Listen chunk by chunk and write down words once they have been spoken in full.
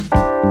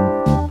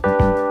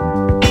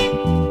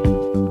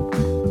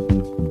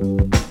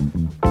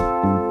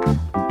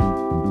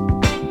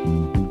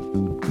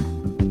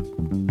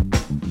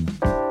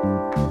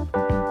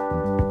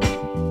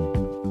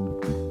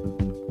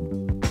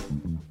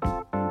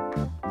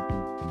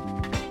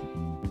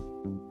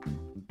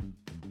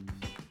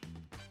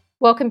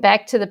Welcome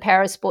back to the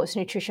Para Sports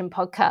Nutrition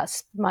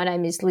Podcast. My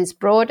name is Liz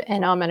Broad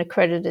and I'm an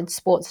accredited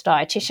sports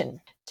dietitian.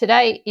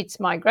 Today, it's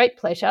my great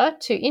pleasure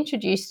to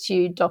introduce to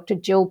you Dr.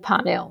 Jill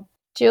Parnell.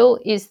 Jill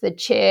is the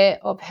Chair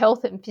of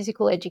Health and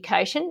Physical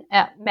Education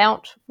at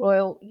Mount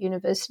Royal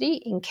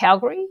University in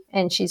Calgary,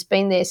 and she's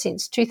been there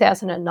since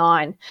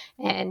 2009.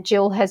 And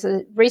Jill has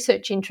a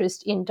research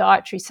interest in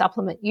dietary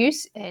supplement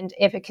use and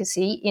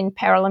efficacy in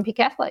Paralympic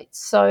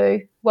athletes. So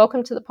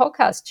welcome to the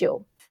podcast,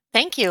 Jill.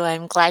 Thank you.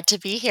 I'm glad to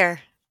be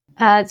here.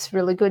 It's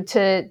really good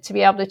to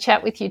be able to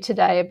chat with you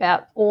today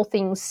about all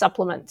things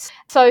supplements.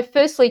 So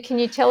firstly, can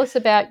you tell us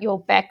about your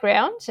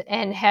background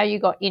and how you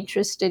got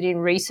interested in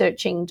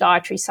researching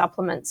dietary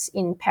supplements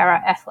in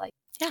para-athletes?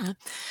 Yeah.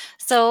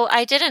 So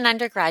I did an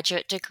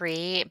undergraduate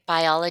degree,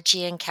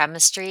 biology and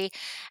chemistry,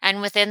 and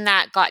within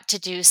that got to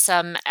do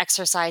some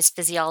exercise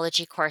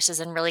physiology courses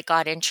and really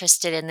got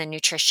interested in the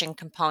nutrition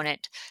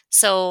component.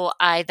 So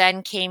I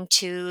then came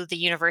to the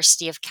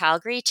University of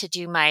Calgary to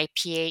do my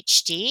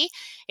PhD.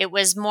 It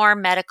was more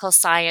medical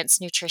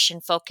science nutrition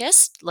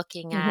focused,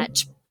 looking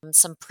at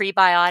some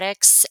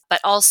prebiotics, but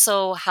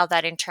also how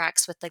that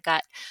interacts with the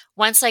gut.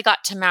 Once I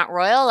got to Mount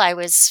Royal, I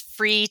was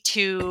free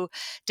to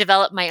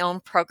develop my own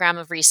program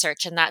of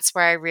research, and that's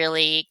where I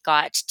really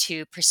got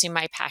to pursue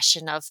my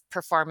passion of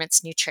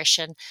performance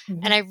nutrition.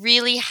 And I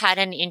really had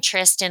an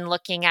interest in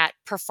looking at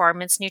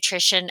performance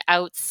nutrition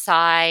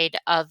outside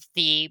of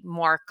the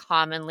more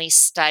commonly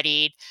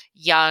studied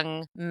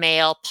young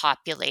male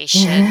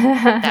population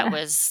that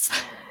was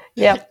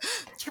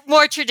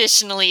more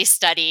traditionally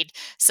studied.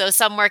 So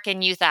some work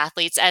in youth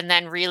athletes, and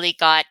then really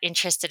got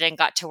interested and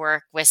got to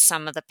work with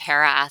some of the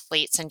para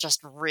athletes and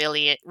just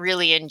really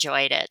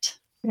enjoyed it.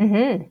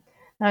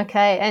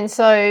 Okay. And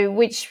so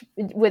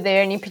were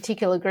there any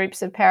particular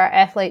groups of para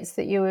athletes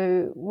that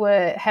you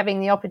were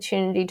having the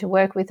opportunity to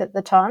work with at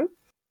the time?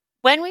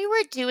 When we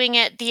were doing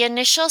it, the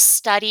initial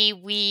study,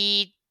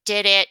 we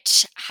did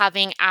it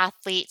having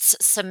athletes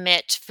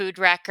submit food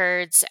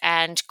records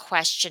and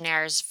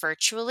questionnaires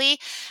virtually.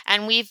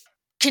 And we've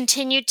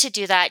continued to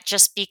do that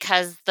just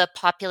because the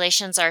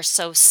populations are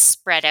so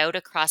spread out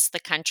across the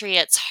country.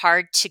 It's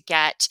hard to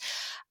get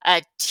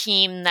a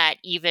team that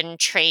even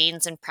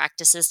trains and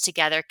practices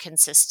together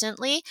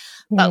consistently.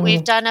 But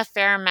we've done a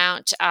fair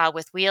amount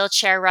with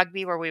wheelchair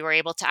rugby, where we were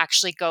able to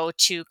actually go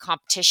to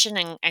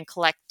competition and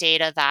collect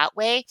data that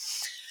way.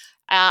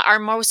 Our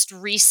most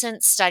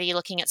recent study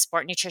looking at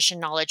sport nutrition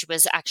knowledge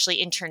was actually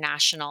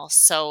international.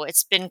 So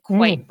it's been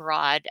quite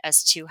broad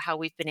as to how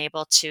we've been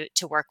able to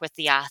work with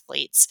the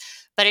athletes.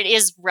 But it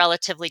is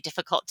relatively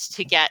difficult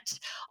to get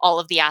all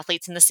of the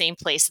athletes in the same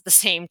place at the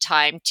same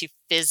time to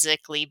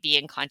physically be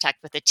in contact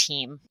with a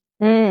team.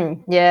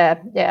 Yeah,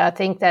 I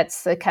think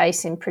that's the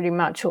case in pretty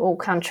much all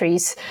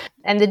countries.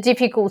 And the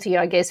difficulty,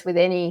 I guess, with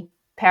any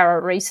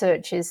para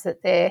research is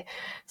that they're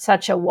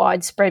such a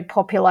widespread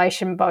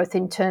population, both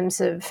in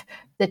terms of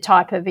the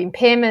type of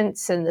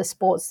impairments and the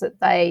sports that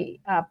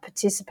they are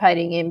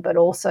participating in, but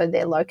also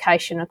their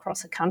location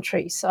across a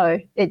country. So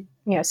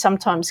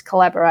sometimes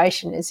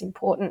collaboration is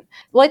important.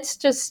 Let's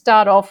just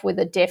start off with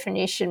a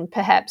definition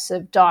perhaps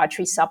of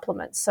dietary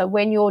supplements. So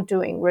when you're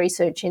doing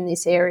research in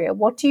this area,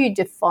 what do you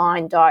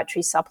define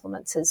dietary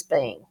supplements as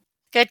being?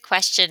 Good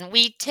question.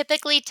 We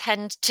typically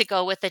tend to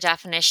go with the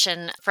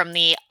definition from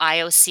the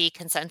IOC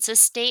consensus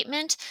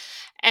statement.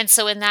 And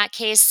so in that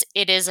case,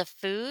 it is a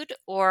food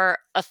or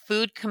a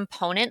food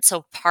component,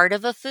 so part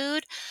of a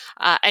food,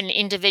 an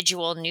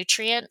individual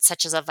nutrient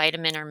such as a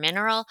vitamin or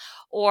mineral,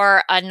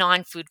 or a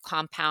non-food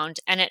compound.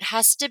 And it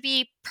has to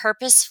be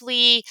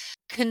purposefully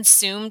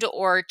consumed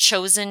or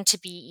chosen to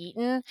be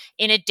eaten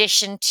in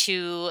addition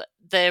to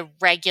the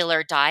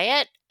regular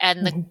diet.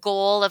 And the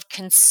goal of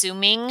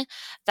consuming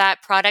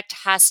that product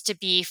has to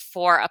be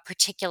for a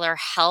particular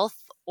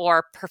health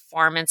or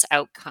performance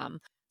outcome.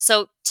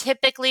 So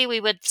typically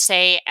we would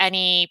say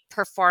any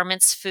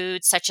performance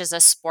food such as a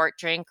sport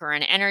drink or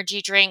an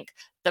energy drink,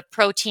 the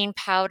protein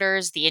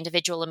powders, the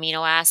individual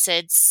amino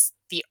acids,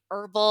 the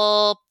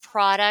herbal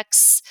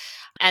products,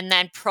 and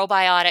then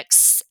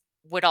probiotics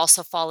would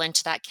also fall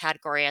into that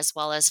category, as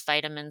well as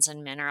vitamins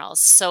and minerals.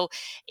 So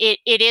it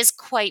is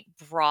quite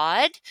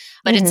broad,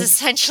 but it's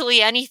essentially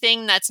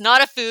anything that's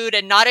not a food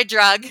and not a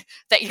drug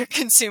that you're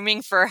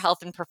consuming for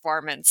health and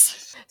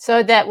performance.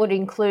 So that would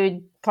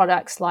include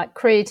products like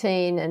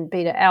creatine and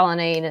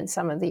beta-alanine and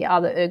some of the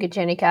other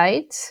ergogenic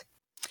aids?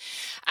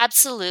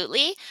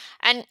 Absolutely.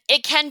 And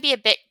it can be a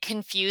bit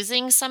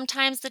confusing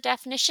sometimes, the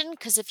definition,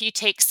 because if you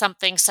take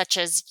something such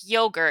as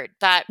yogurt,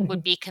 that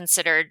would be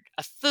considered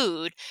a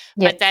food.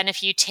 But then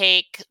if you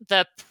take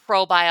the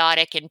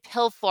probiotic in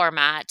pill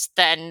format,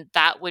 then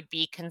that would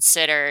be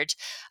considered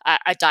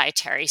a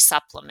dietary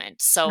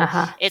supplement. So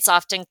it's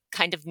often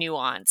kind of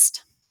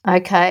nuanced.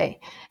 Okay.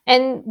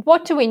 And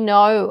what do we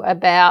know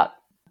about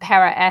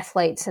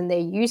para-athletes and their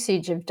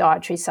usage of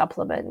dietary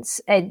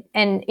supplements? And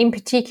in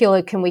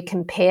particular, can we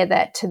compare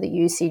that to the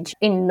usage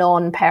in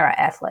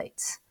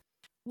non-para-athletes?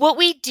 What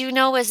we do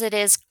know is it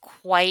is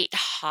quite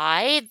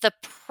high. The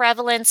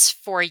prevalence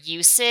for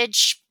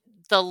usage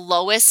the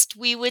lowest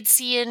we would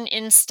see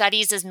in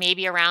studies is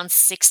maybe around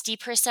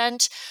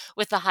 60%,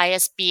 with the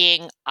highest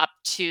being up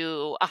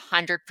to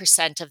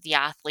 100% of the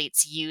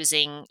athletes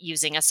using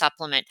a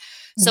supplement.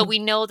 So Mhm. we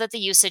know that the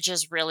usage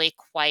is really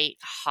quite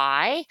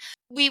high.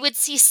 We would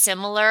see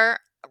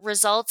similar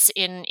results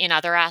in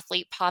other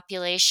athlete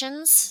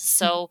populations. Mhm.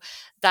 So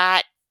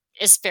that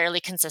is fairly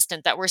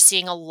consistent, that we're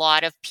seeing a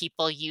lot of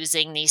people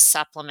using these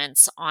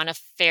supplements on a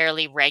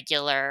fairly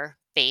regular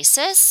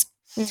basis.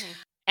 Mhm.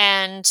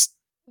 And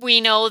we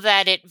know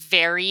that it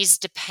varies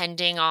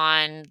depending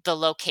on the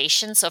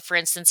location. So, for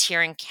instance,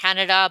 here in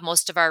Canada,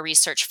 most of our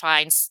research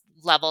finds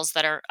levels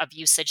that are of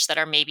usage that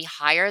are maybe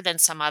higher than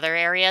some other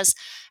areas.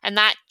 And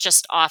that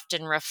just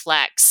often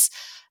reflects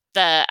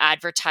the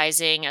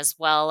advertising as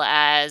well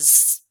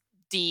as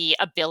the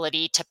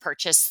ability to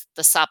purchase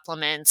the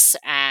supplements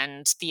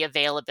and the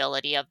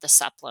availability of the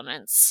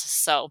supplements.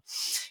 So,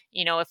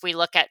 if we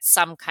look at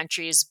some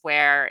countries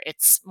where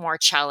it's more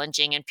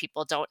challenging and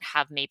people don't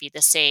have maybe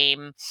the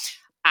same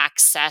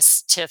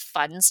access to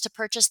funds to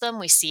purchase them,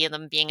 we see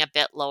them being a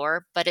bit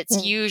lower, but it's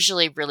Mm.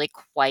 usually really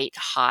quite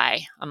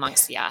high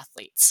amongst the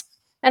athletes.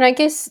 And I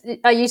guess,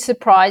 are you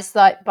surprised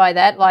by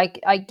that? Like,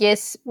 I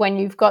guess when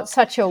you've got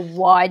such a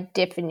wide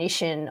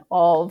definition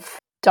of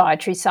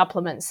dietary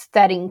supplements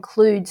that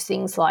includes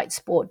things like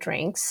sport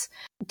drinks,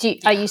 are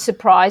Yeah. you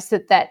surprised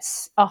that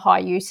that's a high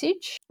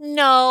usage?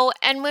 No,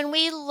 and when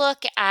we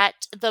look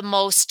at the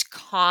most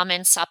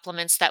common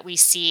supplements that we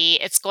see,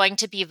 it's going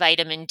to be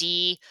vitamin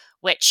D,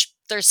 which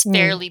there's Mm.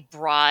 fairly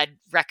broad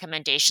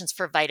recommendations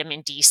for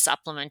vitamin D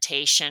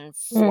supplementation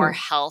for Mm.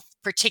 health,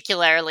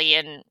 particularly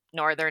in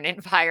northern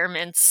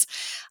environments.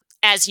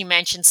 As you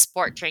mentioned,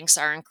 sport drinks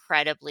are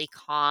incredibly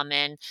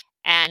common,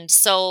 and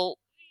so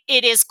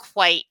it is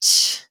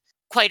quite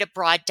a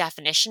broad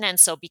definition, and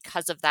so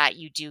because of that,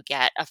 you do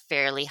get a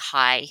fairly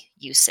high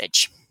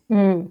usage.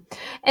 Mm.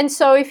 And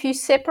so if you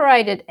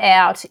separate it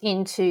out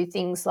into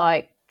things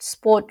like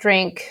sport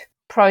drink,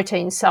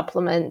 protein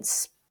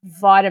supplements,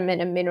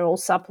 vitamin and mineral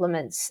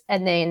supplements,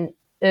 and then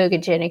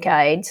ergogenic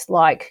aids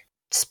like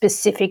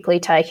specifically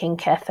taking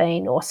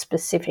caffeine or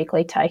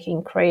specifically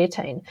taking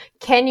creatine,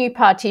 can you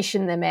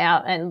partition them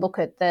out and look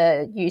at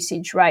the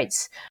usage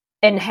rates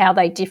and how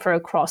they differ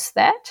across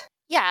that?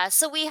 Yeah,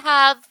 so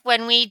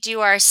when we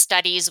do our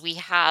studies, we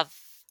have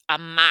a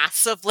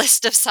massive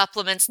list of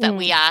supplements that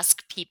we Mm.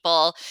 ask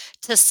people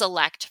to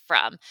select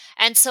from.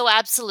 And so,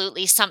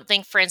 absolutely,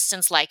 something, for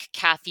instance, like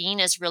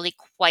caffeine is really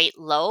quite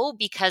low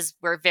because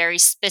we're very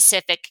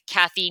specific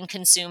caffeine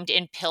consumed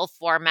in pill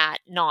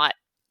format, not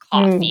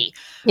Mm. coffee,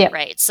 Yep.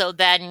 right? So,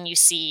 then you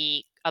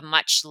see a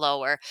much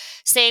lower.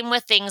 Same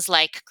with things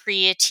like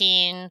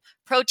creatine.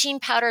 Protein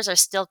powders are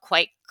still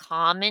quite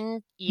common,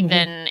 Mm-hmm.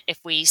 even if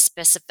we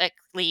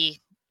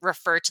specifically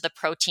refer to the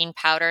protein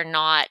powder,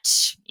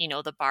 not,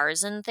 the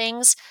bars and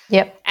things.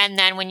 Yep. And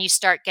then when you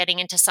start getting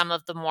into some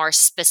of the more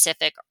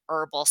specific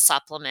herbal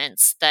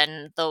supplements,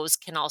 then those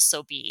can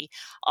also be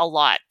a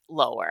lot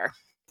lower.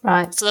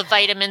 Right. So the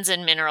vitamins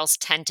and minerals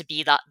tend to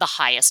be the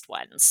highest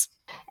ones.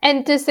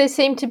 And does there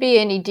seem to be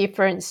any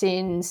difference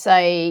in,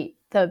 say,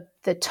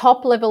 the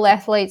top level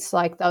athletes,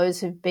 like those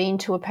who've been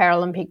to a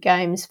Paralympic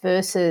Games,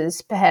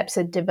 versus perhaps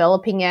a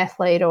developing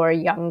athlete or a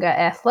younger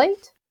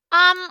athlete?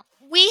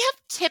 We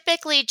have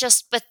typically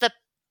just with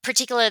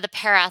particularly the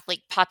para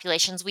athlete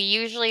populations, we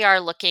usually are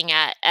looking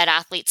at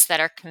athletes that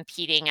are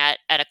competing at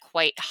a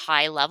quite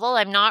high level.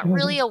 I'm not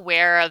really Mhm.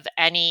 aware of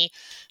any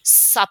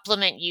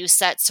supplement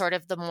use at sort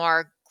of the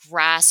more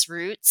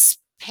grassroots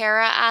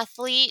para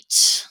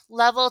athlete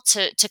level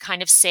to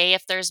kind of say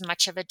if there's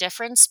much of a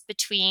difference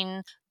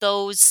between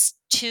those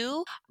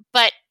two.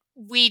 But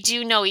we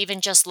do know,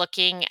 even just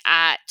looking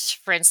at,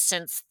 for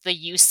instance, the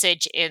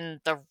usage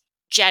in the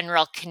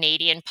general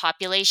Canadian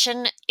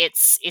population,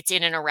 it's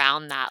in and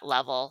around that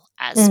level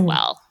as Mm.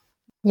 well.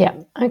 Yeah.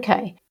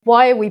 Okay.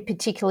 Why are we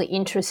particularly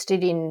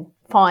interested in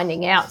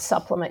finding out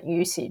supplement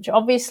usage?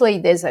 Obviously,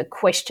 there's a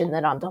question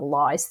that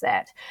underlies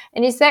that.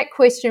 And is that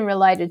question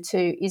related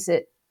to, is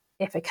it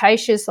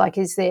efficacious? Like,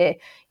 is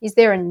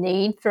there a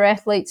need for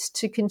athletes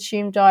to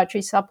consume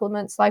dietary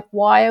supplements? Like,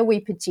 why are we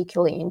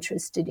particularly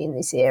interested in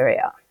this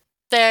area?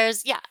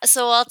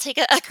 So I'll take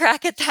a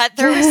crack at that.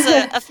 There was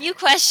a few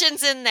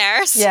questions in there,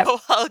 Yep.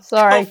 so I'll go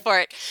Sorry.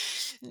 for it.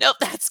 Nope,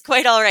 that's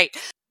quite all right.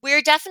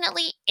 We're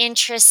definitely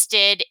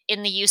interested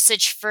in the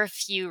usage for a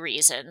few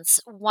reasons.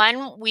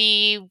 One,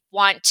 we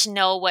want to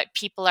know what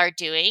people are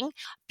doing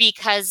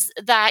because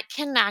that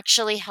can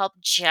actually help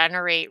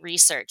generate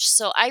research.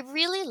 So I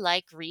really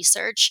like to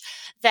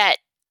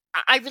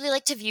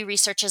view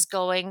research as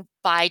going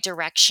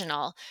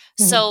bi-directional.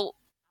 Mhm. So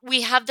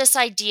we have this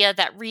idea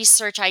that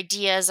research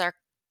ideas are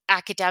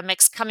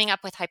academics coming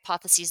up with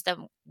hypotheses that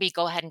we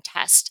go ahead and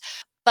test.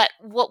 But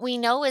what we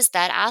know is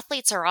that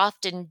athletes are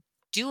often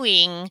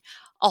doing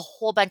a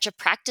whole bunch of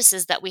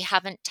practices that we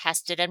haven't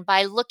tested. And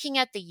by looking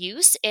at the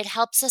use, it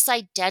helps us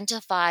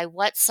identify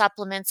what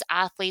supplements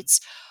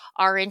athletes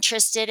are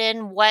interested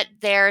in, what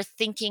their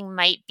thinking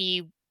might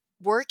be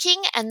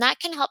working, and that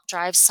can help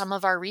drive some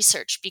of our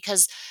research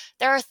because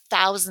there are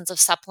thousands of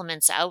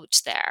supplements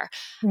out there.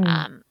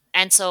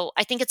 And so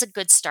I think it's a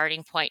good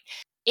starting point.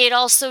 It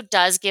also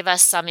does give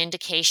us some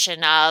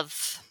indication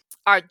of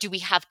do we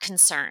have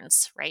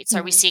concerns, right? So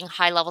are we seeing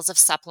high levels of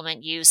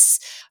supplement use,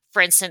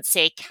 for instance,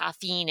 say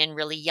caffeine in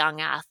really young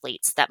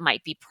athletes that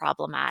might be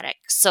problematic?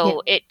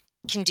 So it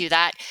can do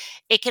that.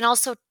 It can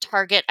also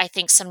target, I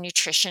think, some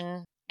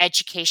nutrition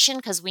education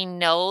because we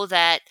know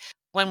that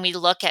when we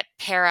look at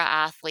para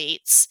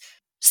athletes,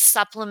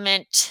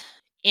 supplement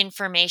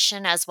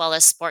information as well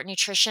as sport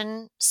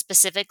nutrition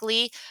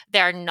specifically,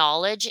 their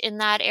knowledge in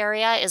that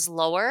area is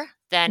lower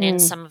than in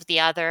some of the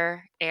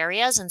other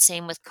areas, and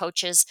same with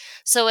coaches.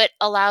 So it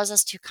allows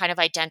us to kind of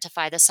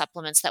identify the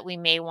supplements that we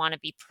may want to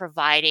be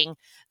providing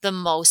the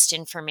most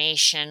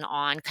information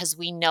on because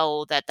we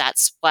know that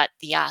that's what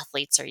the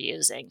athletes are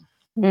using.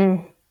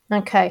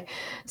 Okay,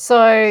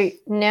 so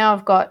now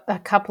I've got a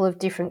couple of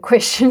different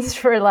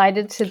questions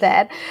related to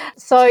that.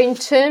 So in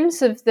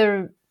terms of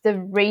the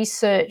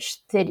research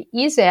that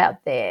is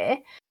out there,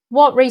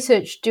 what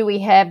research do we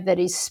have that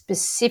is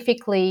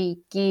specifically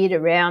geared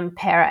around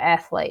para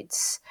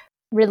athletes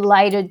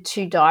related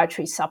to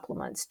dietary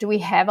supplements? Do we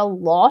have a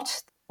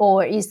lot,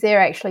 or is there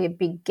actually a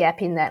big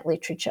gap in that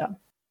literature?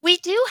 We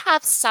do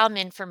have some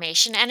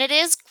information, and it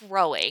is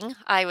growing,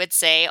 I would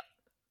say.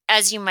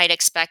 As you might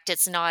expect,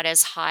 it's not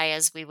as high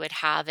as we would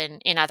have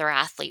in other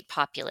athlete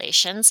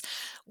populations.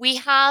 We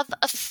have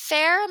a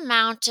fair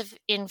amount of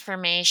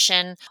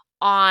information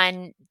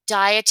on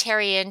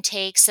dietary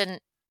intakes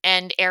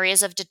and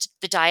areas of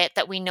the diet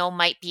that we know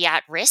might be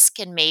at risk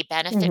and may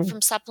benefit from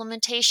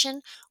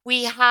supplementation.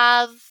 We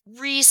have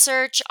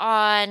research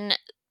on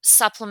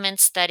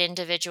supplements that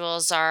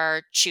individuals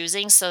are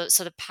choosing. So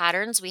the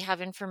patterns, we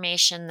have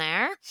information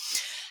there.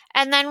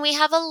 And then we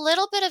have a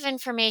little bit of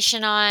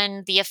information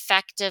on the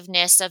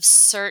effectiveness of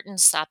certain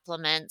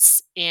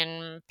supplements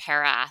in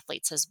para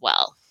athletes as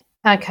well.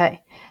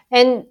 Okay.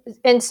 And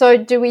so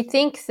do we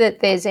think that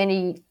there's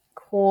any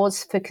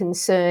cause for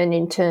concern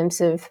in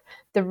terms of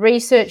the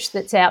research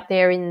that's out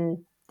there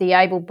in the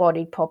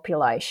able-bodied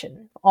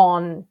population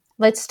on,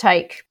 let's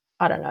take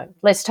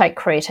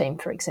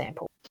creatine, for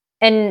example.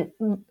 And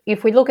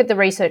if we look at the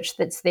research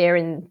that's there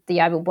in the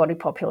able-bodied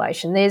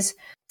population, there's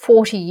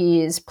 40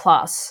 years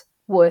plus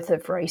worth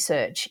of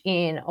research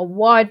in a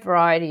wide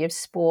variety of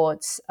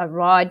sports, a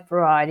wide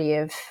variety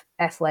of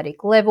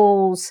athletic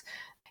levels.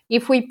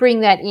 If we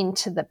bring that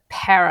into the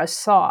para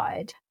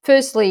side,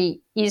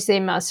 firstly, is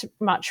there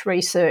much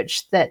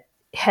research that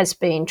has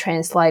been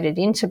translated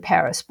into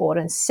para sport?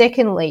 And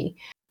secondly,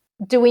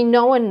 do we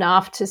know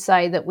enough to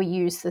say that we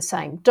use the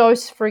same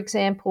dose, for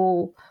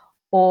example,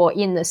 or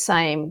in the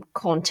same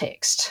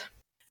context?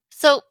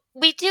 So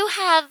we do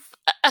have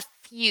a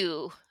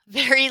few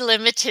very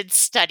limited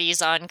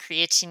studies on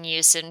creatine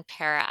use in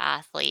para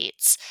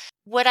athletes.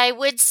 What I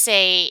would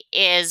say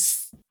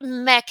is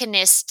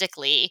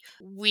mechanistically,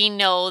 we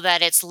know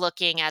that it's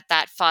looking at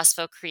that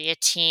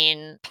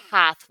phosphocreatine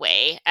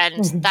pathway,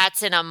 and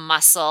that's in a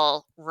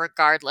muscle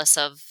regardless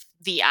of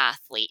the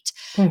athlete.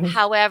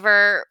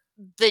 However,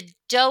 the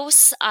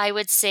dose, I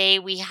would say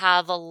we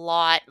have a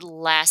lot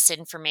less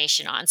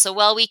information on. So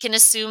while we can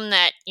assume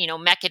that,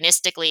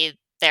 mechanistically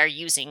they're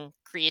using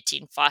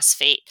creatine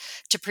phosphate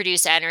to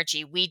produce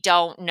energy, we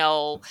don't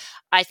know,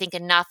 I think,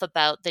 enough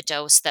about the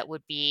dose that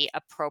would be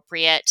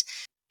appropriate.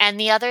 And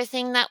the other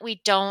thing that we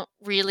don't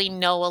really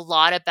know a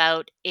lot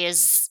about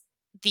is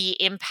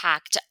the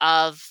impact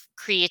of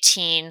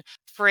creatine.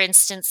 For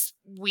instance,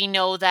 we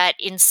know that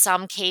in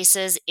some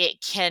cases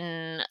it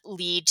can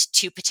lead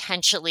to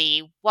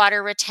potentially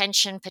water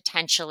retention,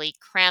 potentially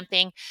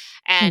cramping,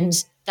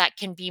 and that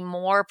can be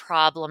more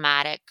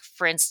problematic,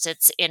 for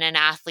instance, in an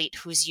athlete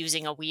who's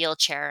using a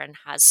wheelchair and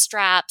has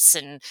straps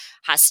and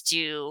has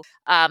to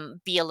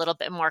be a little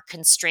bit more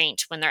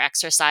constrained when they're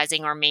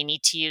exercising or may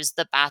need to use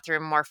the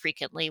bathroom more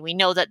frequently. We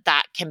know that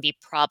that can be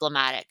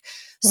problematic.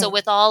 So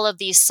with all of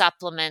these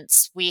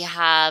supplements, we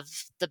have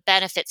the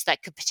benefits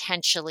that could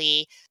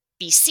potentially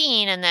be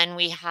seen, and then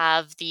we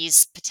have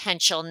these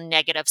potential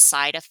negative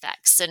side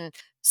effects. And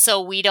so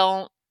we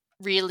don't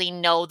really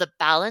know the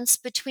balance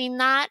between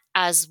that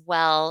as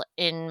well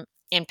in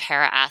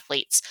para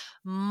athletes.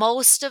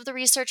 Most of the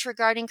research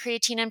regarding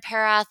creatine in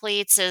para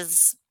athletes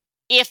is,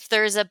 if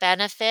there's a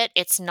benefit,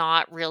 it's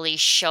not really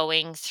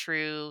showing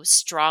through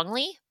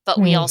strongly, but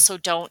we also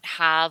don't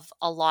have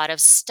a lot of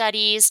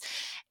studies.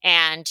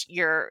 And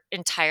you're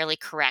entirely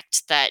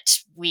correct that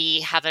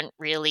we haven't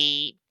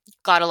really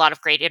got a lot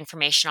of great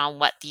information on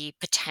what the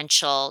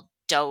potential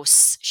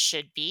dose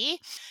should be.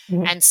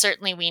 And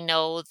certainly we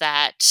know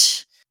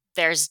that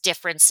there's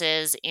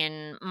differences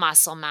in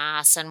muscle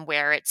mass and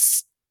where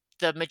it's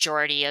the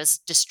majority is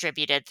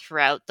distributed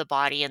throughout the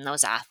body in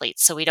those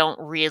athletes. So we don't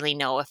really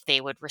know if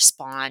they would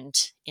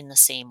respond in the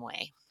same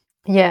way.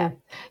 Yeah.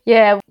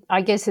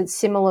 I guess it's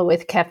similar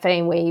with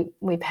caffeine.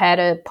 We've had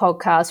a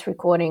podcast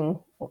recording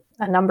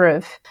a number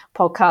of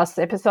podcast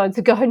episodes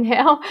ago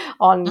now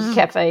on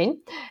caffeine.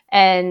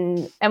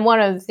 And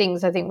one of the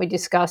things I think we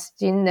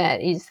discussed in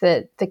that is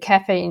that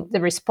the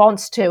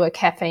response to a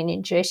caffeine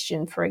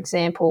ingestion, for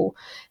example,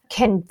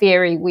 can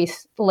vary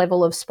with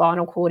level of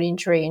spinal cord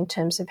injury in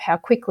terms of how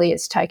quickly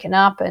it's taken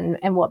up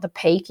and what the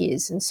peak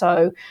is. And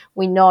so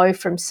we know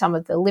from some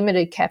of the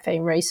limited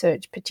caffeine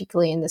research,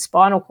 particularly in the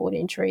spinal cord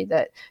injury,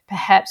 that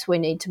perhaps we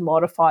need to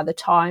modify the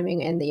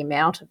timing and the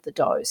amount of the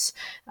dose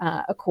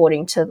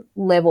according to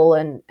level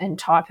and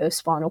type of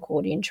spinal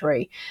cord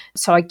injury.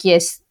 So I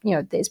guess,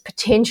 there's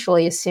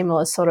potentially a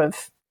similar sort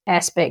of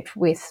aspect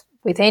with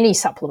any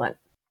supplement,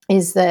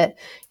 is that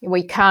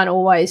we can't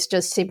always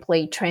just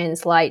simply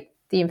translate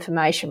the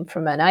information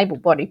from an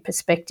able-bodied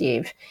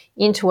perspective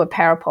into a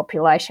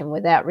parapopulation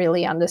without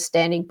really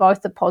understanding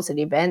both the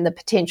positive and the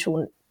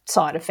potential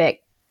side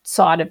effect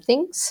side of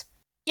things.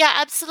 Yeah,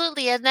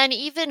 absolutely. And then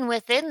even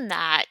within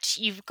that,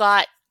 you've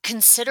got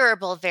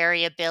considerable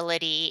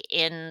variability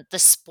in the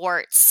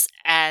sports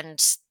and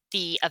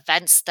the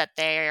events that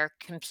they're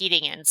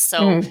competing in.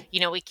 So,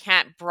 we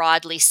can't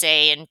broadly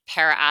say in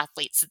para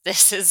athletes,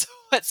 this is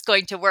what's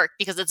going to work,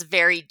 because it's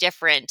very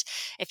different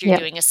if you're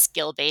doing a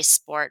skill-based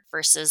sport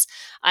versus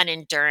an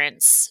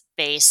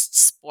endurance-based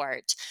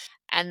sport.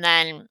 And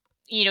then,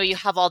 you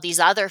have all these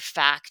other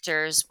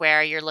factors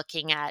where you're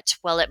looking at,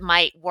 well, it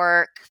might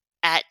work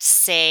at,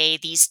 say,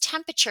 these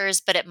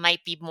temperatures, but it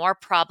might be more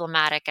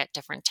problematic at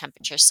different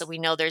temperatures. So we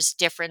know there's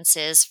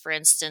differences, for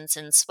instance,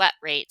 in sweat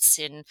rates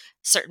in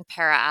certain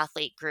para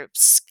athlete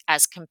groups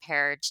as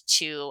compared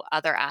to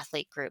other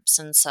athlete groups.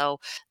 And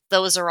so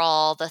those are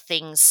all the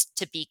things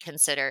to be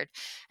considered.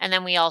 And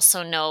then we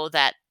also know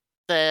that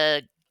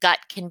the gut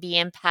can be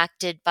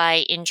impacted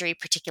by injury,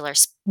 particularly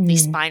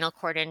spinal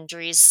cord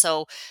injuries.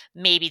 So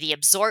maybe the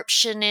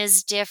absorption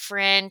is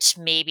different.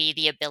 Maybe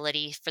the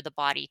ability for the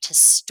body to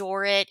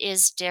store it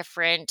is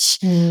different.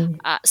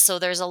 So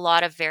there's a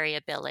lot of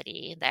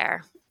variability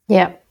there.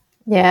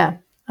 Yeah.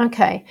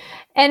 Okay.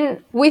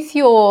 And with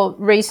your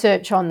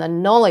research on the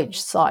knowledge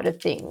side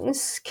of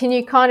things, can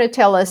you kind of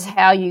tell us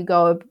how you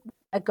go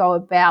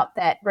about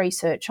that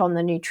research on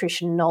the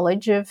nutrition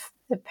knowledge of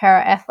the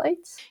para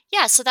athletes?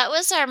 Yeah, so that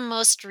was our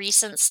most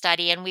recent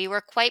study, and we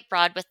were quite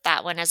broad with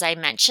that one. As I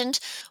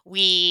mentioned,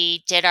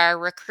 we did our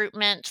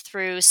recruitment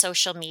through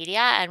social media,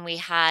 and we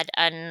had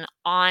an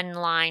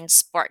online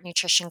sport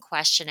nutrition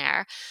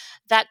questionnaire.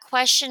 That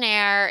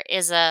questionnaire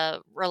is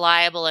a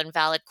reliable and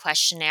valid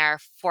questionnaire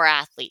for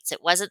athletes.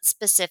 It wasn't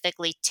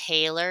specifically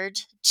tailored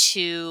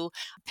to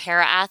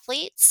para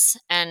athletes,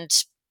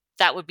 and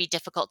that would be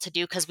difficult to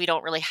do because we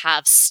don't really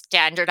have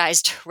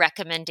standardized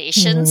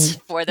recommendations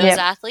for those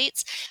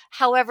athletes.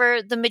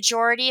 However, the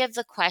majority of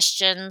the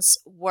questions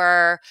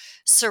were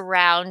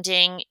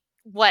surrounding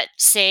what,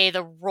 say,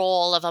 the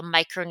role of a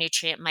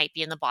micronutrient might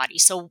be in the body.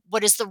 So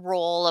what is the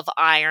role of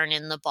iron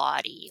in the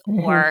body?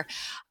 Or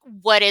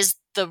what is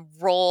the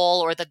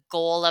role or the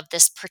goal of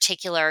this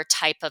particular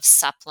type of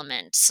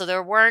supplement? So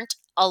there weren't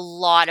a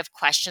lot of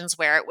questions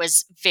where it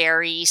was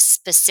very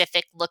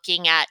specific,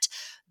 looking at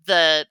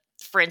the,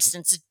 for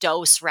instance,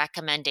 dose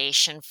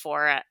recommendation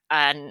for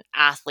an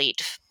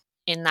athlete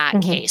in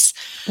that case.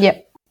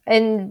 Yep.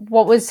 And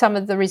what was some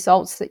of the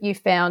results that you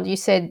found?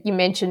 You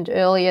mentioned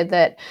earlier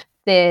that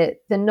the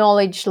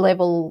knowledge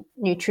level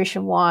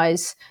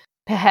nutrition-wise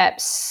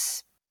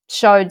perhaps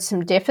showed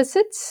some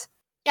deficits.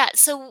 Yeah,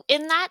 so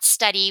in that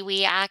study,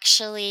 we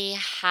actually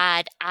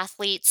had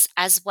athletes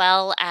as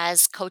well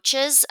as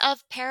coaches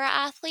of para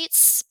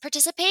athletes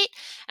participate,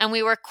 and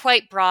we were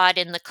quite broad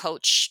in the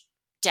coach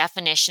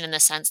definition in the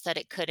sense that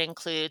it could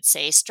include,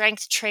 say,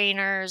 strength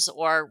trainers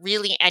or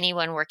really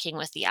anyone working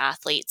with the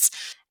athletes.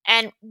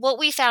 And what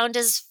we found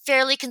is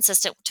fairly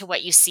consistent to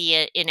what you see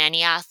in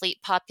any athlete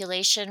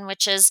population,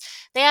 which is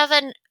they have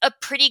a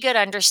pretty good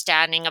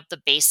understanding of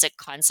the basic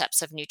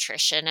concepts of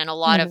nutrition. And a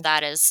lot of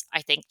that is,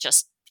 I think,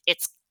 just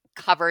it's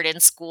covered in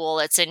school.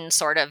 It's in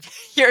sort of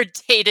your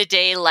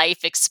day-to-day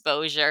life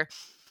exposure.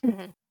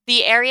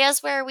 The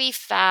areas where we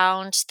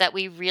found that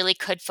we really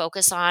could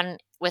focus on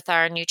with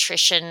our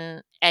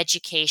nutrition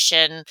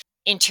education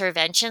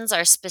interventions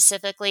are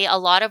specifically a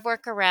lot of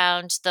work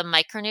around the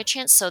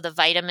micronutrients, so the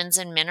vitamins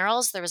and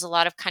minerals. There was a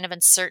lot of kind of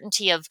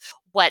uncertainty of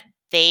what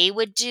they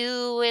would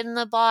do in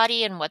the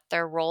body and what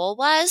their role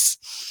was.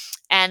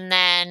 And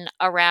then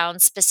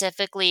around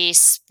specifically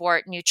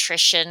sport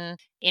nutrition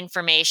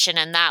information,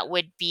 and that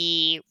would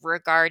be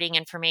regarding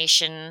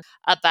information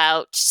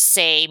about,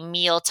 say,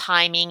 meal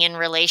timing in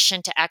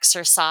relation to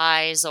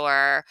exercise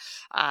or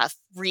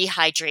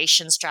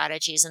rehydration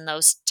strategies and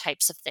those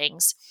types of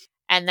things.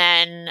 And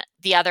then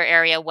the other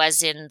area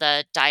was in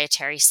the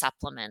dietary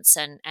supplements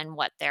and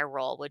what their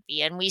role would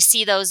be. And we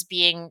see those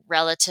being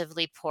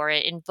relatively poor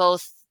in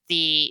both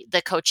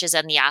the coaches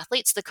and the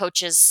athletes. The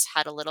coaches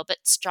had a little bit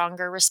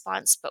stronger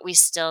response, but we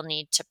still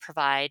need to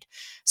provide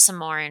some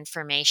more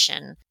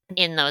information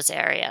in those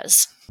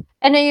areas.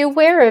 And are you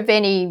aware of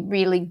any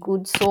really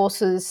good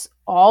sources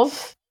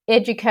of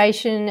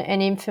education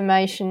and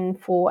information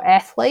for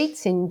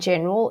athletes in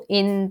general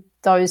in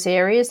those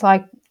areas.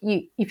 Like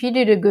if you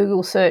did a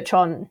Google search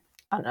on,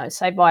 I don't know,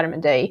 say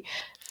vitamin D,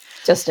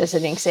 just as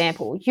an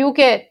example, you'll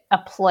get a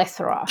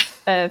plethora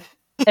of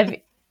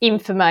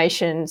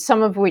information,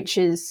 some of which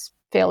is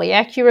fairly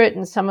accurate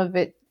and some of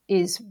it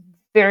is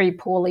very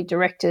poorly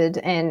directed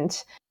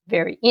and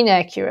very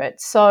inaccurate.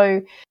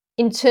 So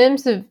in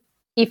terms of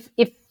if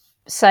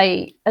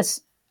say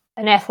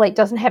an athlete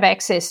doesn't have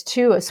access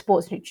to a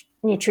sports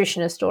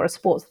nutritionist or a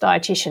sports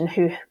dietitian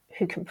who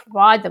can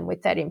provide them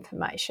with that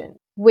information,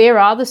 where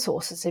are the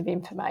sources of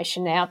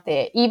information out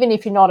there, even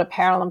if you're not a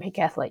Paralympic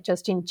athlete,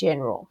 just in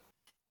general?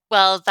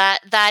 Well,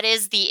 that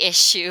is the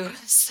issue.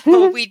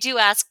 So we do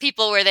ask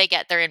people where they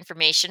get their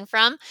information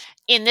from.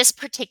 In this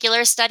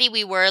particular study,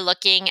 we were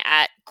looking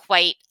at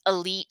quite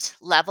elite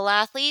level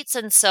athletes.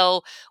 And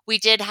so we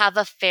did have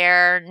a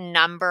fair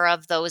number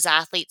of those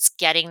athletes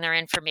getting their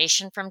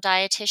information from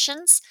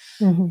dietitians.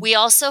 Mm-hmm. We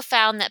also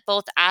found that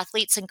both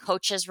athletes and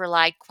coaches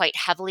relied quite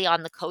heavily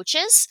on the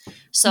coaches.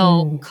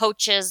 So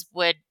coaches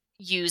would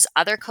use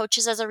other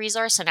coaches as a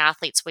resource and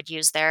athletes would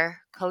use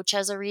their coach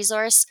as a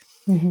resource.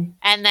 Mm-hmm.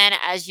 And then,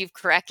 as you've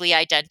correctly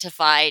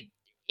identified,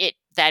 it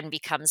then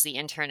becomes the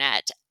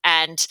internet.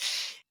 And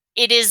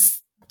it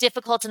is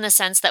difficult in the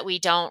sense that we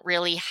don't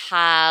really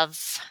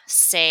have,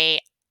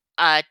 say,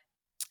 a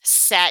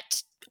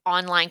set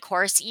online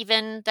course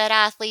even that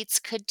athletes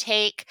could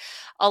take.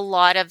 A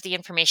lot of the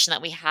information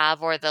that we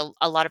have or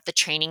a lot of the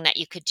training that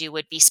you could do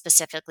would be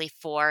specifically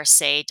for,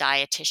 say,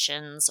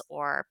 dietitians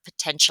or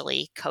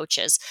potentially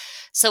coaches.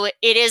 So it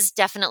is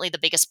definitely the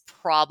biggest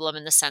problem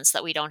in the sense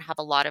that we don't have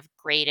a lot of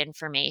great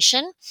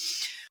information.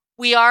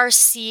 We are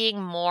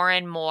seeing more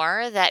and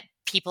more that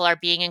people are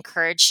being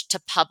encouraged to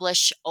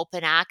publish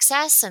open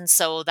access. And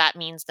so that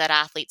means that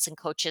athletes and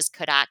coaches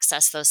could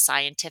access those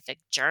scientific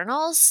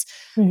journals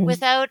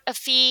without a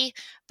fee.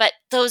 But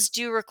those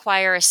do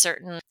require a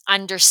certain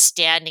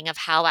understanding of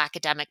how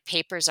academic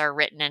papers are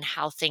written and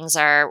how things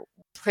are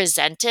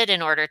presented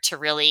in order to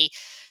really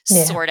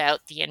sort out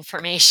the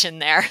information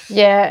there.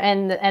 Yeah,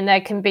 and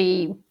that can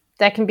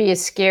be a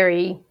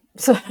scary.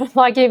 So,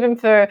 like even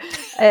for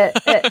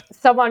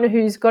someone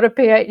who's got a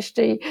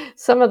PhD,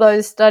 some of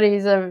those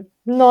studies are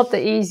not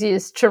the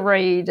easiest to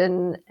read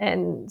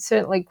and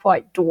certainly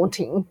quite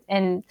daunting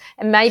and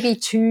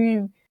maybe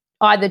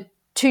either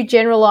too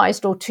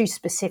generalized or too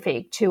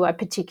specific to a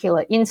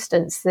particular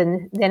instance,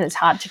 then it's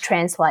hard to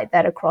translate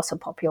that across a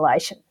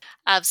population.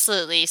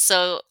 Absolutely.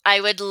 So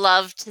I would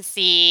love to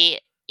see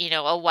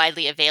a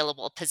widely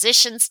available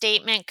position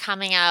statement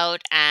coming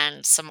out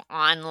and some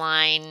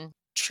online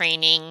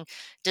training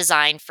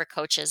designed for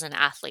coaches and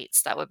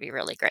athletes. That would be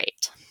really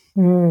great.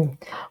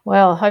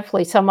 Well,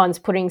 hopefully someone's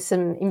putting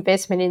some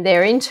investment in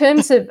there in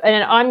terms of,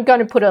 and I'm going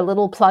to put a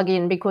little plug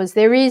in because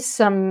there is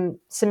some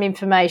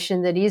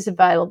information that is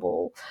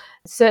available.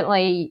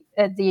 Certainly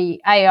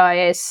the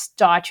AIS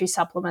dietary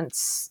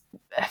supplements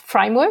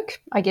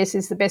framework, I guess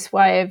is the best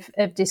way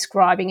of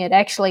describing it,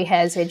 actually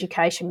has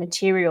education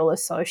material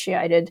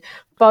associated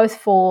both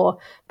for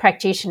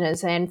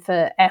practitioners and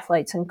for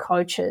athletes and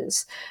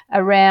coaches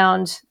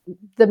around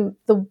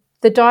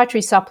the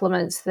dietary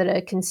supplements that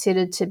are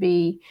considered to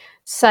be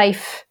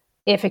safe,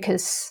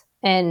 efficacious,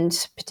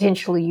 and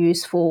potentially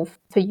useful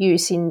for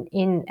use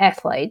in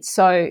athletes.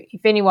 So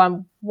if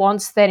anyone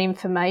wants that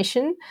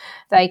information,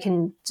 they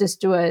can just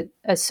do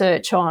a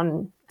search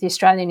on the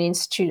Australian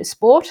Institute of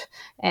Sport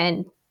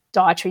and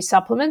dietary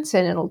supplements,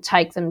 and it'll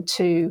take them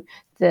to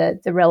the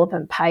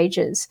relevant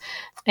pages.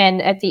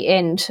 And at the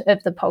end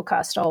of the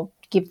podcast, I'll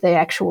give the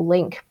actual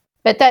link.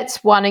 But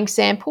that's one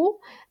example.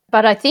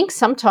 But I think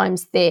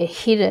sometimes they're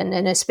hidden,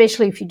 and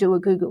especially if you do a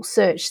Google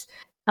search,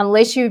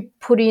 unless you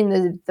put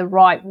in the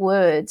right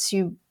words,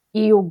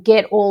 you'll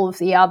get all of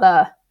the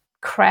other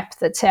crap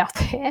that's out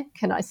there.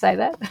 Can I say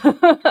that?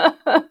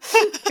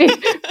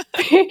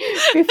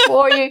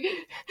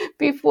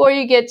 before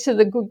you get to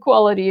the good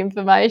quality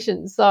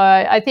information. So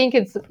I think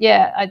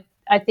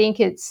I think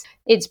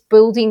it's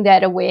building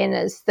that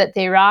awareness that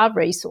there are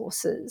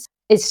resources.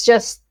 It's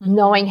just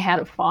knowing how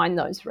to find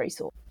those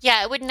resources.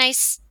 Yeah, it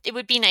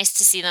would be nice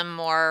to see them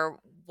more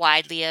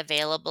widely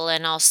available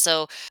and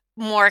also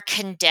more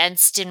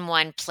condensed in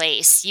one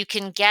place. You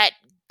can get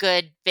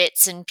good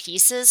bits and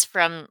pieces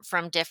from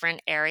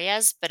different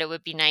areas, but it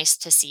would be nice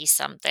to see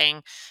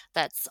something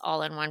that's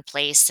all in one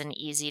place and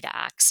easy to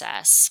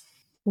access.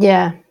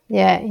 Yeah,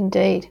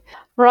 indeed.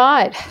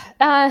 Right.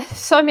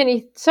 So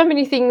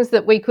many things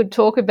that we could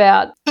talk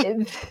about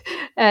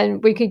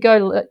and we could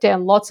go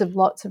down lots of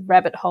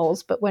rabbit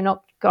holes, but we're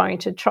not going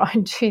to try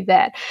and do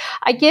that.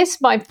 I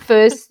guess my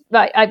first,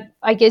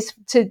 I guess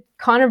to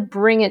kind of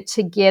bring it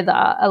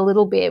together a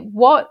little bit,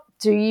 what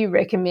do you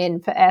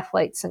recommend for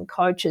athletes and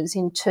coaches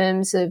in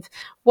terms of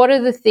what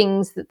are the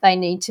things that they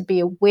need to be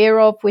aware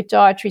of with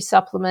dietary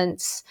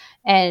supplements,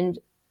 and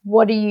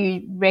what do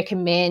you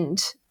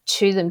recommend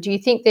to them? Do you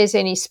think there's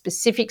any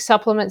specific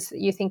supplements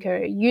that you think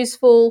are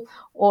useful,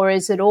 or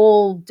is it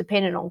all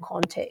dependent on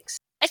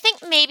context? I think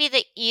maybe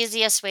the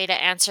easiest way to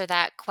answer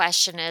that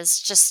question is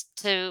just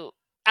to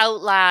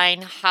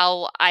outline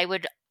how I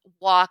would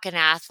walk an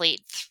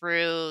athlete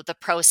through the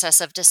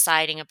process of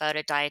deciding about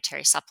a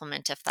dietary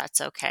supplement, if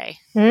that's okay.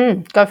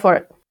 Go for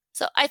it.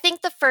 So I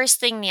think the first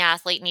thing the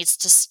athlete needs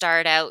to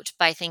start out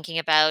by thinking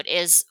about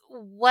is,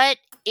 what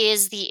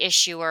is the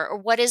issue, or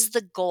what is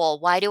the goal?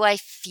 Why do I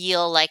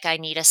feel like I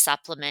need a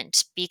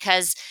supplement?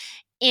 Because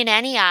in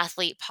any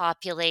athlete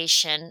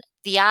population,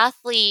 the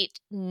athlete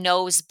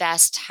knows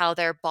best how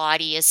their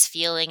body is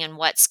feeling and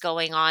what's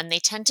going on. They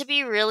tend to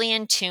be really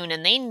in tune,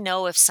 and they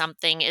know if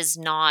something is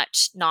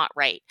not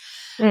right.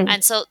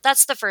 And so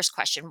that's the first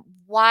question.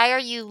 Why are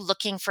you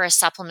looking for a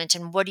supplement,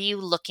 and what are you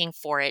looking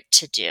for it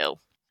to do?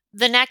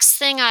 The next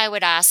thing I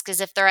would ask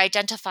is if they're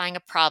identifying a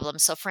problem.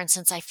 So, for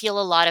instance, I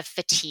feel a lot of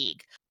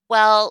fatigue.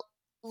 Well,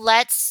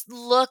 let's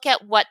look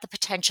at what the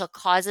potential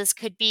causes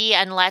could be,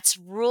 and let's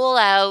rule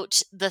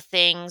out the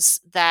things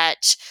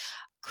that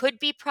could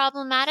be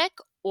problematic,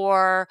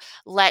 or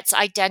let's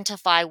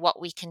identify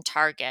what we can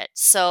target.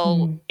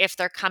 So, if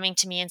they're coming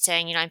to me and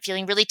saying, I'm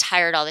feeling really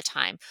tired all the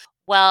time,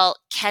 well,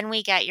 can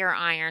we get your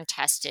iron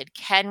tested?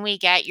 Can we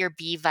get your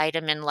B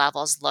vitamin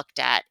levels looked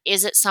at?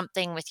 Is it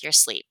something with your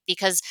sleep?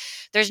 Because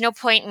there's no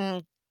point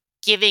in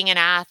giving an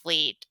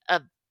athlete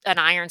an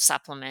iron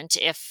supplement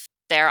if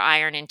their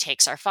iron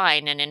intakes are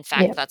fine. And in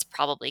fact, that's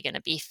probably going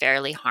to be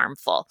fairly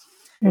harmful.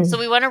 So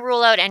we want to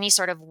rule out any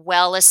sort of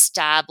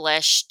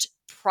well-established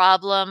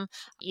problem,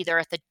 either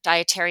at the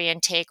dietary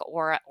intake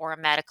or a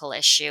medical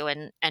issue,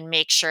 and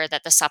make sure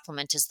that the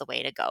supplement is the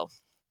way to go.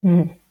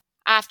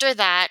 After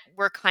that,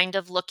 we're kind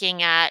of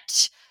looking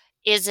at,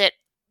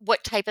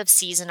 what type of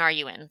season are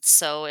you in?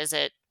 So is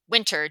it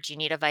winter? Do you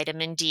need a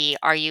vitamin D?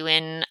 Are you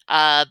in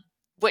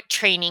what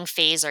training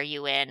phase are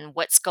you in?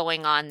 What's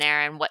going on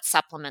there, and what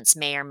supplements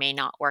may or may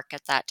not work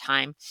at that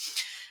time?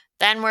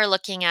 Then we're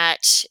looking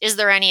at, is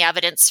there any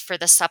evidence for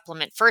the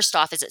supplement? First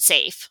off, is it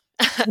safe?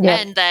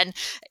 And then,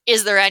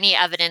 is there any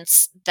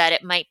evidence that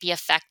it might be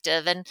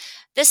effective? And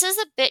this is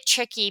a bit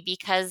tricky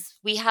because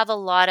we have a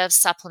lot of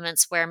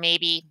supplements where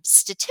maybe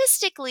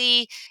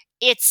statistically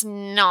it's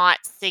not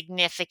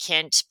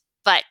significant,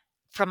 but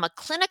from a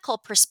clinical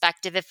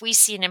perspective, if we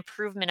see an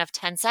improvement of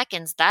 10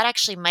 seconds, that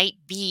actually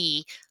might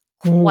be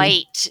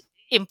quite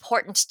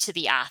important to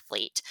the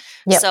athlete.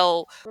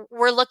 So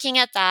we're looking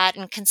at that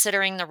and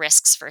considering the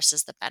risks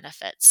versus the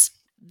benefits.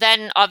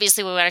 Then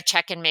obviously we want to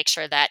check and make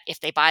sure that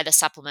if they buy the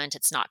supplement,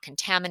 it's not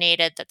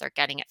contaminated, that they're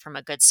getting it from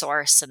a good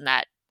source, and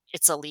that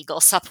it's a legal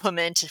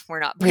supplement.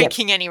 We're not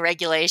breaking any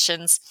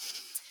regulations.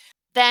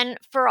 Then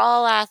for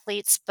all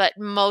athletes, but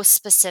most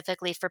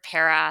specifically for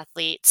para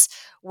athletes,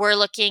 we're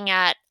looking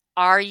at,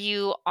 are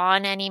you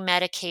on any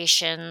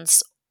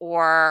medications,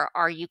 or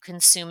are you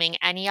consuming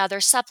any other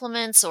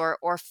supplements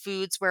or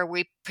foods where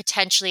we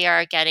potentially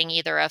are getting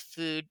either a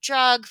food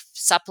drug,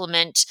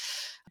 supplement,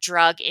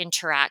 drug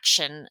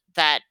interaction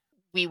that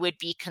we would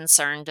be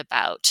concerned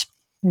about.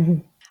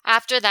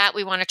 After that,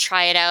 we want to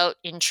try it out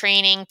in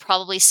training,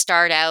 probably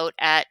start out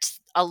at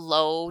a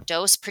low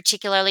dose,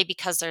 particularly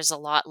because there's a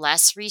lot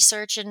less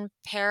research in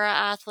para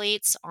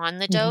athletes on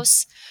the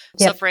dose.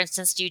 So for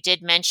instance, you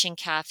did mention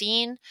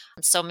caffeine.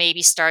 So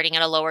maybe starting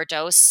at a lower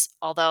dose,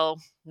 although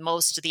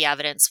most of the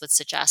evidence would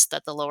suggest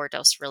that the lower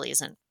dose really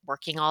isn't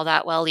working all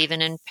that well,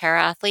 even in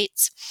para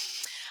athletes.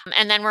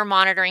 And then we're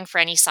monitoring for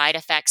any side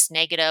effects,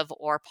 negative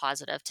or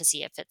positive, to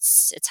see if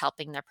it's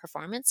helping their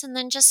performance, and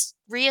then just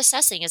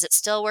reassessing, is it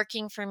still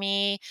working for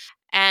me?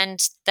 And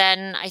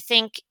then I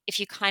think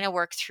if you kind of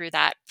work through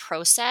that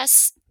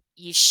process,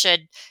 you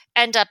should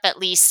end up at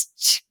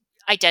least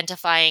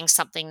identifying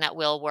something that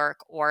will work,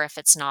 or if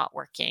it's not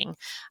working.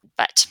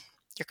 But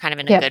you're kind of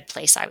in a good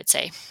place, I would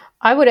say.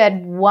 I would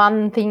add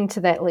one thing to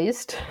that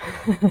list.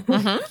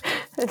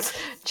 It's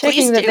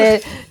checking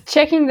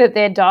that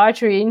their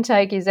dietary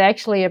intake is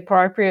actually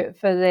appropriate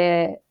for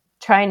their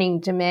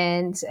training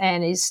demands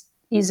and is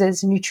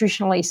as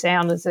nutritionally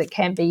sound as it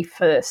can be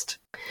first.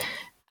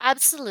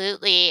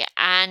 Absolutely.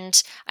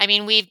 And I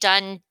mean, we've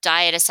done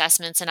diet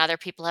assessments, and other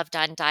people have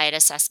done diet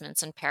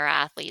assessments in para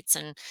athletes.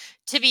 And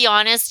to be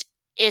honest,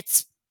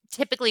 it's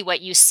typically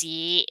what you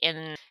see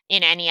in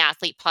any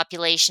athlete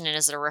population, and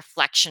is a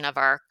reflection of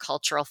our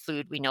cultural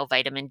food. We know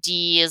vitamin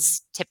D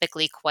is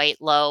typically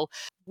quite low.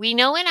 We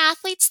know in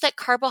athletes that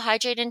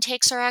carbohydrate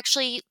intakes are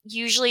actually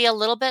usually a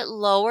little bit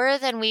lower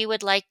than we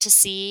would like to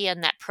see,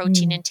 and that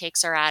protein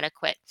intakes are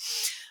adequate.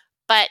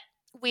 But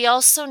we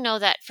also know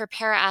that for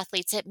para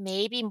athletes, it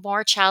may be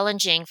more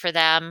challenging for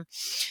them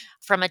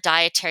from a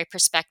dietary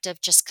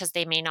perspective, just because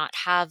they may not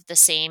have the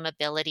same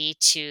ability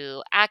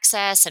to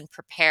access and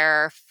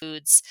prepare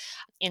foods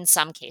in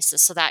some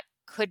cases. So that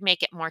could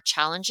make it more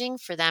challenging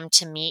for them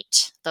to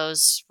meet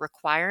those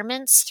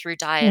requirements through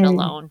diet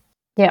alone.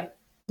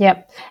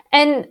 Yeah.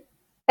 And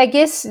I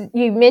guess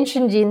you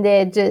mentioned in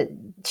there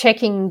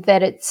checking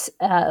that it's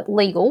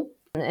legal.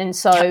 And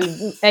so,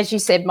 as you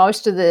said,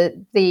 most of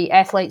the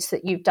athletes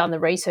that you've done the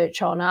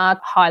research on are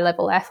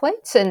high-level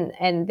athletes,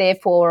 and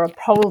therefore are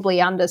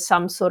probably under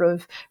some sort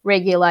of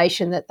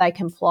regulation that they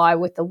comply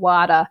with the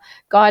WADA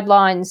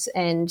guidelines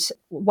and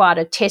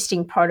WADA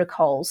testing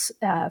protocols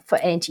for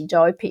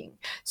anti-doping.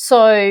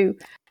 So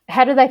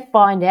how do they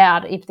find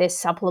out if their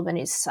supplement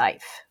is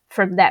safe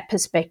from that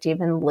perspective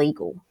and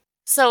legal?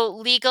 So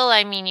legal,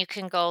 I mean, you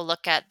can go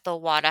look at the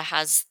WADA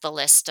has the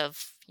list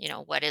of,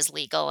 what is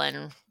legal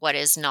and what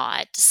is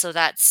not. So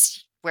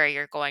that's where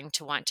you're going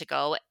to want to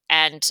go.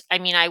 And I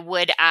mean, I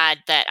would add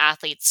that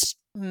athletes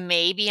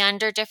may be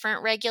under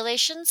different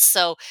regulations.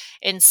 So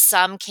in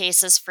some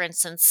cases, for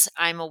instance,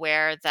 I'm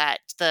aware that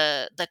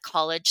the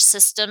college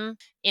system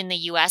in the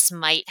US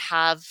might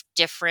have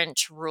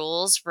different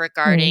rules Mm.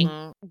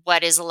 regarding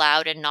what is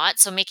allowed and not.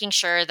 So making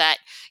sure that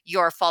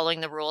you're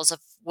following the rules of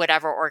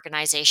whatever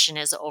organization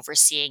is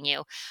overseeing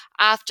you.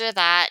 After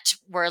that,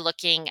 we're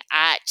looking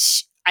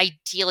at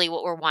ideally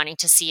what we're wanting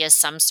to see is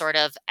some sort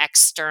of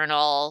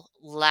external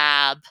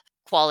lab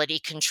quality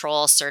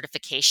control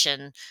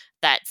certification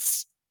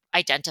that's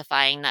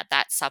identifying that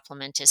that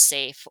supplement is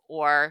safe,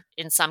 or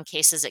in some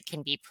cases it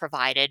can be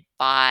provided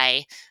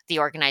by the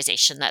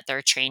organization that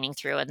they're training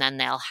through, and then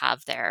they'll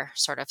have their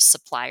sort of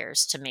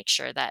suppliers to make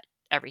sure that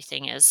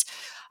everything is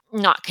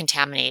not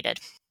contaminated.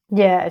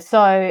 Yeah,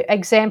 so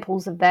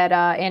examples of that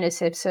are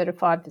NSF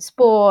certified for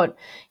sport,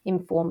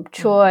 informed Mhm.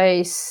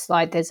 choice.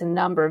 Like there's a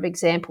number of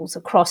examples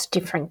across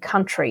different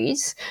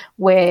countries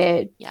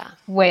where Yeah.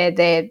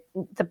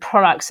 the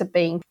products are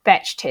being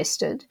batch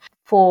tested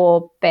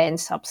for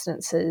banned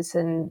substances,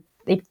 and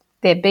if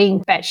they're being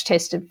batch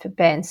tested for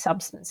banned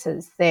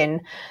substances, then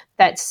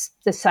that's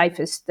the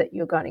safest that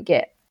you're going to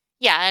get.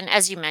 Yeah, and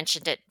as you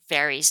mentioned, it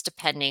varies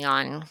depending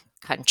on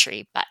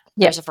country, but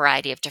there's a Yep,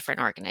 variety of different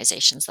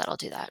organizations that'll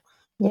do that.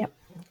 yep,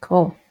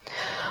 cool.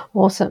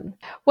 Awesome.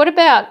 What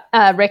about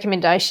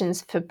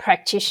recommendations for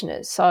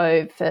practitioners?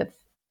 So for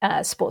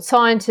sports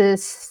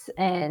scientists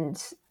and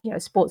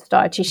sports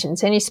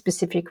dietitians, any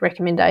specific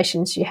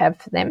recommendations you have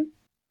for them?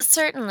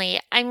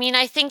 Certainly. I mean,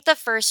 I think the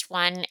first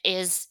one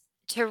is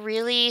to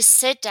really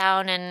sit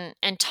down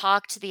and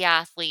talk to the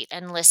athlete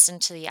and listen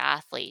to the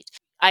athlete.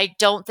 I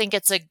don't think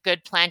it's a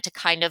good plan to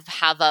kind of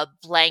have a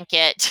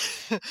blanket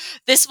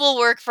this will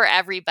work for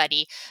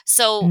everybody.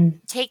 So Mm.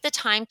 take the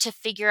time to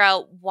figure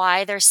out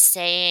why they're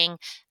saying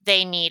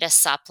they need a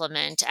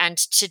supplement, and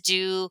to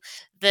do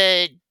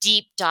the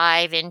deep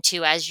dive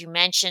into, as you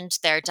mentioned,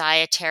 their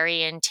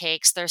dietary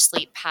intakes, their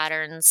sleep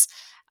patterns,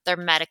 their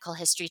medical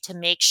history, to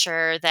make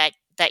sure that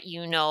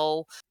you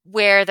know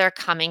where they're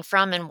coming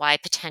from and why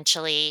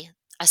potentially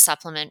a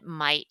supplement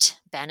might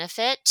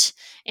benefit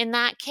in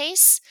that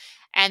case.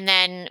 And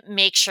then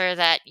make sure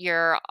that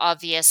you're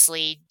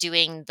obviously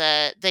doing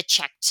the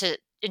check to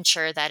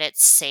ensure that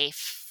it's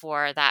safe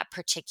for that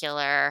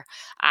particular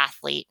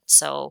athlete.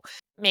 So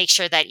make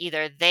sure that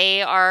either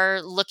they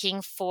are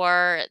looking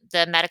for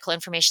the medical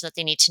information that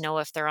they need to know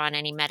if they're on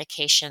any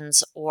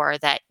medications, or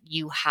that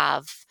you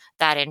have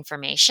that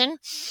information.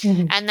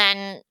 Mhm. And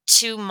then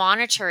to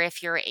monitor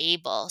if you're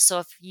able. So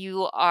if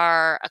you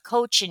are a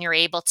coach and you're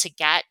able to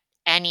get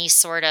any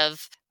sort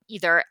of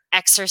either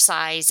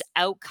exercise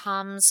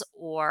outcomes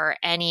or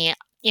any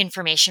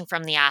information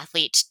from the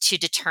athlete to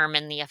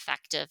determine the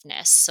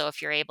effectiveness. So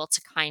if you're able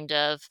to kind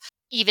of,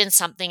 even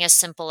something as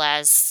simple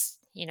as,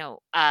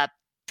 a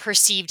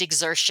perceived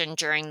exertion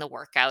during the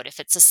workout, if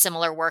it's a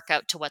similar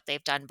workout to what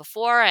they've done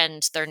before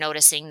and they're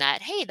noticing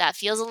that, hey, that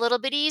feels a little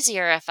bit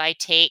easier if I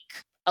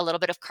take a little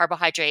bit of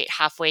carbohydrate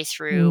halfway Mm.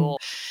 through,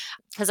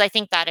 because I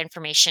think that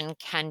information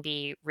can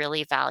be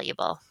really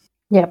valuable.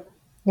 Yep,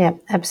 yep,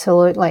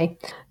 absolutely.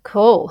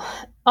 Cool.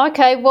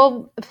 Okay,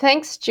 well,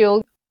 thanks,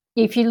 Jill.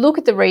 If you look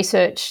at the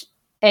research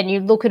and you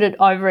look at it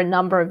over a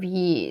number of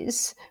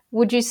years,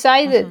 would you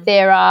say that Mhm.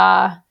 there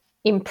are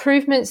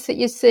improvements that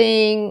you're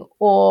seeing,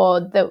 or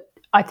that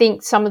I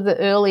think some of the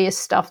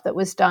earliest stuff that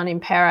was done in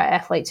para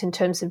athletes in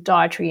terms of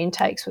dietary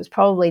intakes was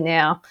probably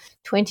now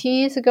 20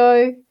 years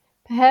ago,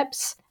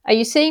 perhaps? Are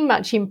you seeing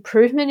much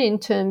improvement in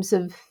terms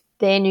of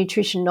their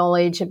nutrition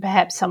knowledge and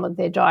perhaps some of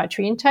their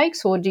dietary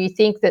intakes, or do you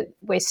think that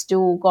we're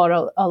still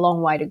got a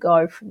long way to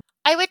go from?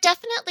 I would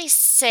definitely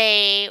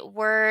say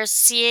we're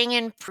seeing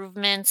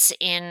improvements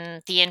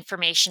in the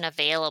information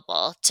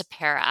available to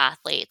para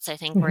athletes. I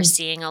think we're Mhm.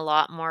 seeing a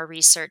lot more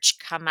research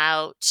come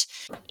out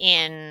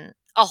in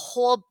a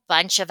whole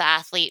bunch of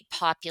athlete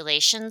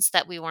populations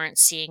that we weren't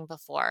seeing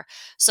before.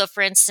 So,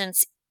 for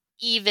instance,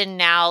 even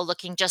now,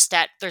 looking just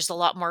at, there's a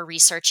lot more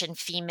research in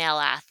female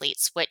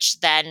athletes, which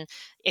then,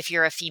 if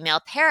you're a female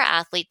para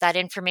athlete, that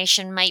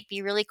information might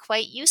be really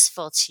quite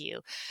useful to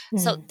you.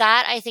 So Mm.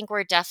 that, I think,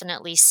 we're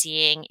definitely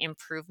seeing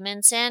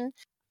improvements in.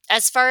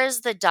 As far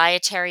as the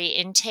dietary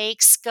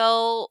intakes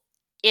go,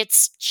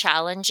 it's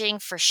challenging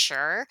for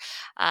sure,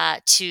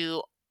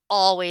 to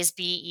always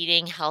be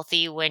eating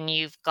healthy when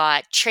you've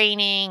got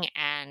training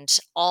and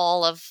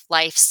all of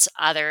life's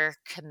other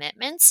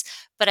commitments.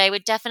 But I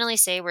would definitely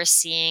say we're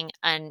seeing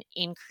an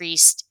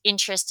increased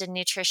interest in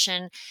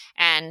nutrition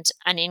and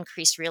an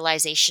increased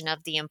realization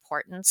of the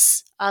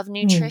importance of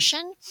Mm.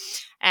 nutrition.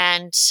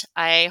 And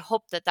I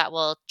hope that that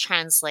will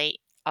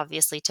translate,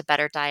 obviously, to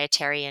better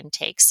dietary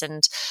intakes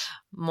and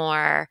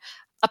more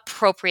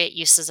appropriate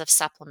uses of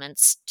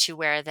supplements, to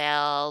where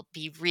they'll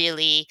be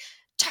really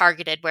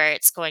targeted where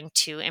it's going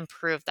to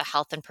improve the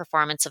health and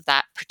performance of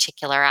that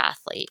particular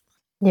athlete.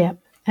 Yeah,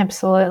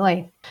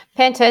 absolutely.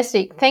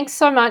 Fantastic. Thanks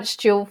so much,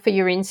 Jill, for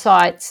your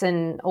insights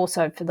and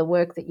also for the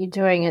work that you're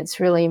doing. It's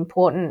really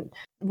important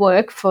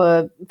work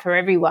for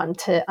everyone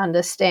to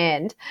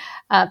understand.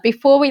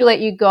 Before we let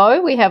you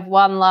go, we have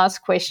one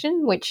last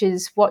question, which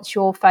is, what's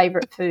your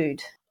favourite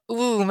food?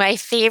 Ooh, my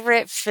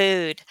favorite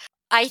food.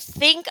 I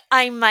think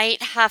I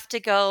might have to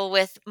go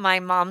with my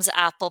mom's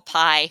apple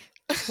pie.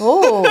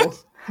 Oh,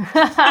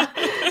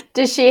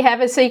 does she have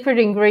a secret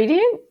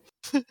ingredient?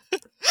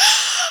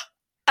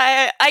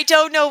 I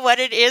don't know what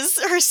it is,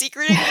 her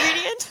secret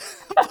ingredient,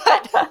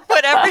 but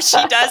whatever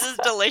she does is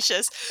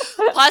delicious.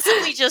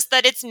 Possibly just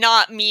that it's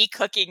not me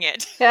cooking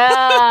it.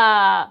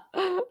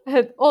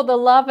 Or the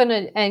love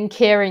and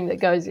caring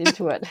that goes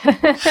into it.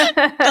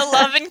 The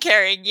love and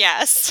caring,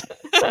 yes.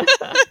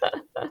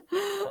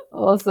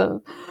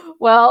 Awesome.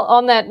 Well,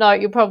 on that note,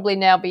 you'll probably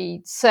now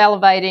be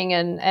salivating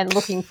and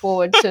looking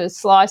forward to a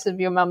slice of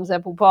your mum's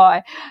apple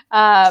pie.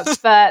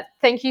 But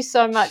thank you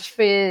so much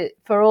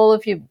for all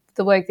of the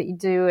work that you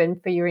do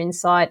and for your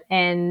insight.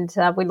 And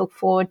we look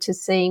forward to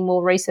seeing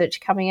more research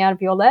coming out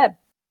of your lab.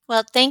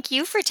 Well, thank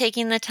you for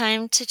taking the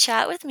time to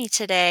chat with me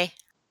today.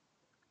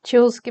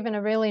 Jill's given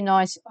a really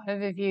nice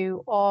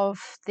overview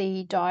of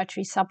the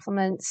dietary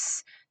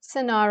supplements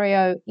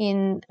scenario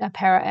in a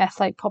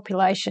para-athlete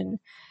population.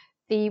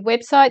 The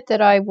website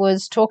that I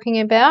was talking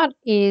about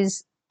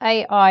is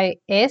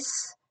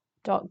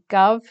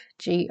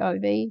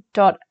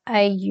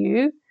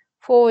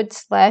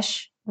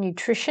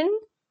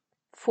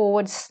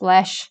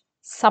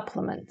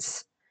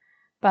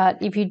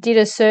But if you did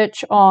a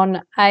search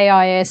on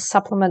AIS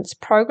supplements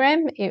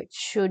program, it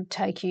should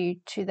take you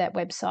to that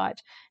website.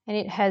 And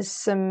it has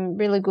some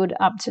really good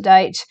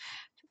up-to-date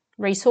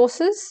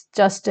resources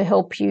just to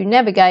help you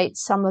navigate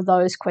some of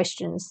those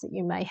questions that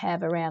you may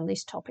have around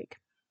this topic.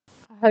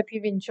 I hope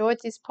you've enjoyed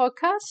this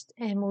podcast,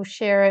 and we'll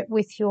share it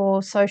with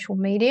your social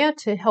media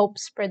to help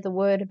spread the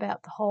word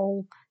about the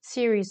whole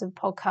series of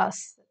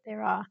podcasts that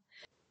there are.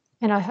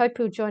 And I hope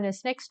you'll join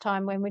us next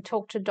time when we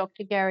talk to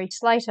Dr. Gary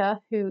Slater,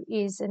 who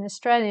is an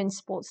Australian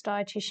sports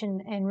dietitian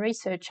and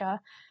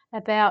researcher,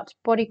 about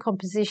body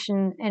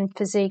composition and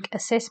physique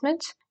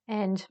assessment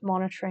and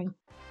monitoring.